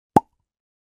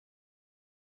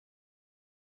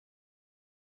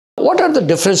What are the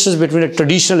differences between a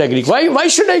traditional agriculture? Why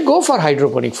should I go for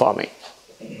hydroponic farming?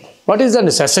 What is the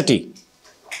necessity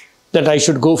that I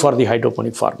should go for the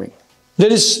hydroponic farming?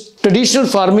 There is traditional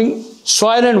farming,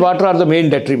 soil and water are the main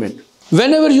detriment.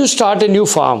 Whenever you start a new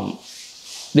farm,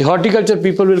 the horticulture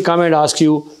people will come and ask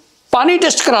you, Pani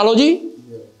test kara lo ji,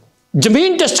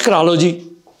 Jameen test kara lo ji.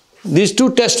 These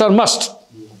two tests are must,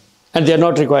 and they are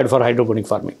not required for hydroponic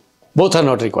farming. Both are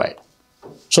not required.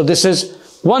 So this is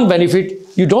one benefit.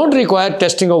 You don't require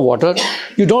testing of water,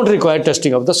 you don't require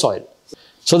testing of the soil.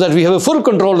 So that we have a full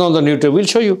control on the nutrient. We'll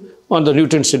show you on the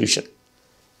nutrient solution.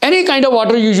 Any kind of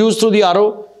water you use through the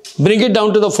RO, bring it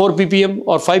down to the 4 ppm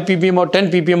or 5 ppm or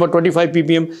 10 ppm or 25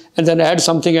 ppm and then add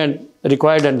something and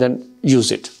required and then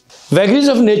use it. Vagaries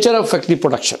of nature affect the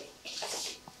production.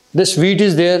 This wheat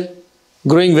is there,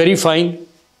 growing very fine.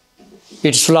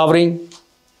 It's flowering.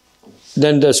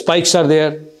 Then the spikes are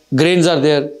there, grains are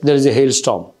there. There is a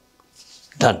hailstorm.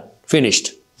 Done.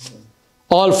 Finished.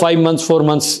 All 5 months, 4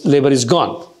 months labor is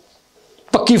gone.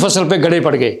 Pakki fasal pe gade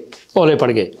pad gaye, ole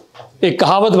pad gaye. Ek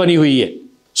kahavat bani hui hai.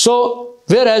 So,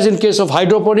 whereas in case of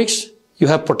hydroponics, you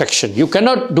have protection. You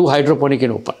cannot do hydroponic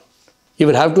in open. You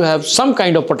will have to have some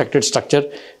kind of protected structure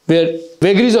where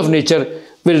vagaries of nature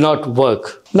will not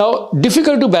work. Now,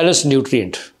 difficult to balance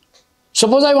nutrient.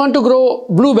 Suppose I want to grow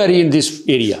blueberry in this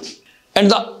area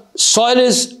and the soil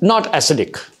is not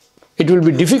acidic. It will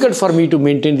be difficult for me to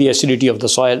maintain the acidity of the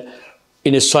soil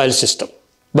in a soil system.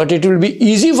 But it will be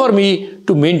easy for me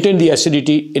to maintain the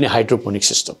acidity in a hydroponic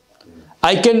system.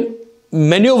 I can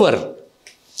maneuver,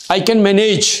 I can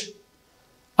manage,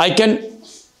 I can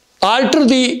alter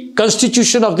the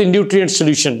constitution of the nutrient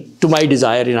solution to my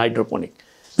desire in hydroponic,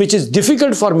 which is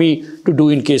difficult for me to do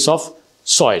in case of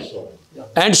soil.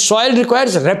 And soil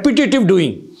requires repetitive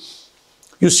doing.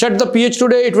 You set the pH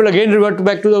today, it will again revert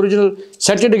back to the original.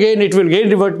 Set it again, it will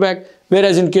again revert back.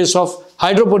 Whereas in case of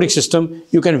hydroponic system,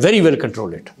 you can very well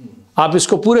control it. आप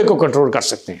इसको पूरे को control कर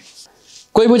सकते हैं.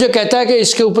 कोई मुझे कहता है कि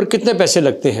इसके ऊपर कितने पैसे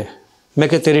लगते हैं. मैं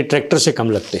कहता तेरे ट्रैक्टर से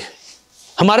कम लगते हैं.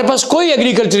 हमारे पास कोई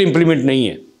एग्रीकल्चर इंप्लीमेंट नहीं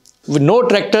है. No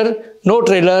tractor, no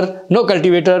trailer, no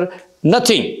cultivator,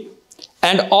 nothing.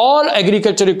 And all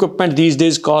agriculture equipment these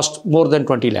days cost more than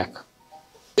 20 lakh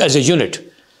as a unit.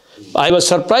 I was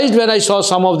surprised when I saw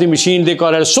some of the machine they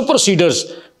call as super seeders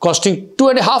costing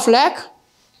 2.5 lakh.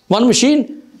 One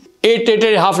machine,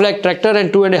 8.5 lakh tractor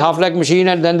and 2.5 lakh machine,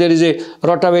 and then there is a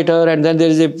rotavator, and then there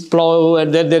is a plow,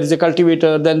 and then there is a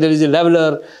cultivator, then there is a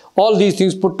leveler. All these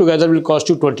things put together will cost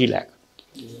you 20 lakh.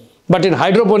 But in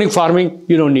hydroponic farming,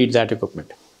 you don't need that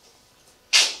equipment.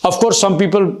 Of course, some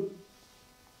people,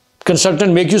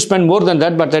 consultant make you spend more than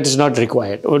that, but that is not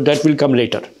required, or that will come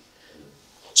later.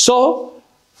 So,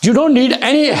 you don't need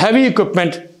any heavy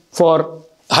equipment for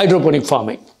hydroponic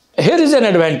farming. Here is an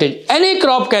advantage. Any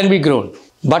crop can be grown,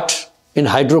 but in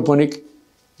hydroponic,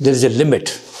 there is a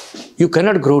limit. You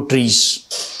cannot grow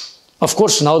trees. Of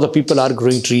course, now the people are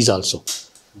growing trees also,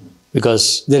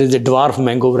 because there is a dwarf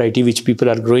mango variety which people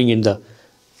are growing in the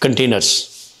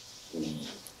containers.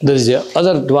 There is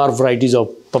other dwarf varieties of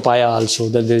papaya also.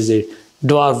 Then there is a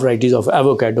dwarf varieties of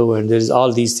avocado, and there is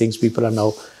all these things people are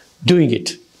now doing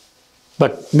it.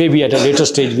 But maybe at a later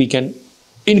stage we can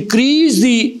increase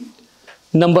the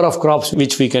number of crops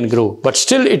which we can grow, but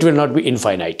still it will not be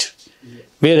infinite.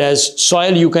 Whereas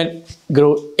soil you can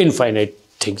grow infinite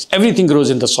things. Everything grows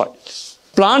in the soil.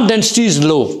 Plant density is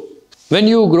low. When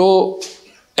you grow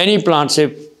any plant,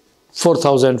 say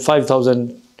 4,000,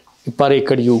 5,000 per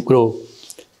acre you grow,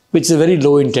 which is a very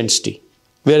low intensity.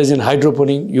 Whereas in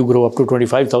hydroponic you grow up to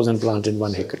 25,000 plants in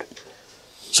 1 acre.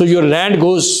 So your land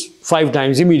goes 5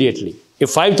 times immediately. If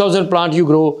 5,000 plants you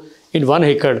grow in 1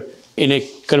 acre in a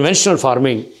conventional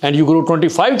farming, and you grow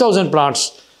 25,000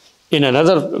 plants in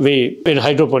another way in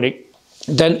hydroponic,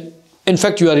 then in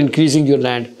fact you are increasing your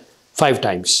land 5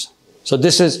 times. So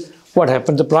this is what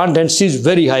happens. The plant density is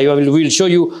very high. We'll show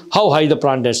you how high the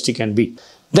plant density can be.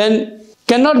 Then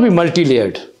cannot be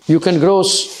multi-layered. You can grow,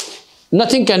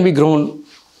 nothing can be grown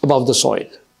above the soil.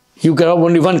 You can have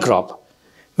only one crop.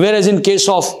 Whereas in case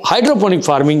of hydroponic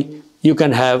farming, you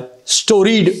can have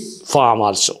storied farm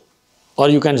also, or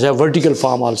you can have vertical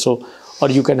farm also, or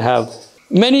you can have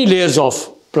many layers of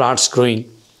plants growing.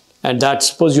 And that,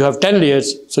 suppose you have 10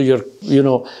 layers, so your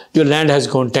land has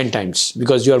grown 10 times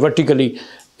because you are vertically.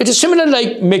 It is similar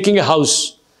like making a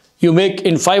house. You make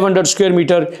in 500 square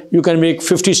meter, you can make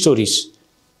 50 stories.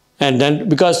 And then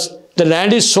because the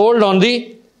land is sold on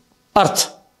the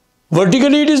earth.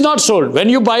 Vertically it is not sold. When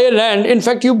you buy a land, in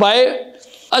fact you buy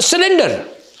a cylinder.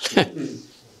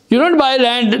 You don't buy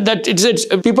land that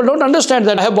people don't understand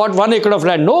that I have bought 1 acre of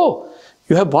land. No,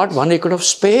 you have bought 1 acre of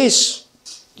space.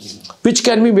 which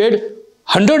can be made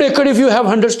 100 acre if you have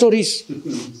 100 stories.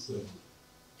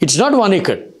 It's not 1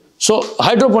 acre. So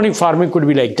hydroponic farming could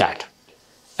be like that.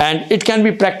 And it can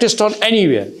be practiced on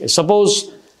anywhere.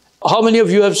 Suppose, how many of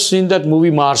you have seen that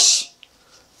movie Mars?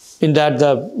 In that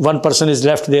the one person is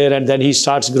left there and then he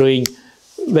starts growing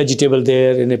vegetable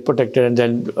there in a protected and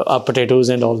then potatoes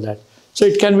and all that. So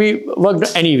it can be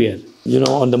worked anywhere, you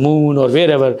know, on the moon or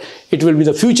wherever. It will be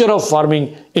the future of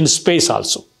farming in space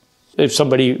also. If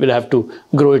somebody will have to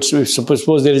grow it, so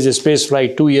suppose there is a space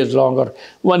flight 2 years long or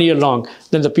 1 year long,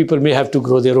 then the people may have to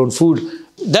grow their own food.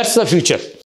 That's the future.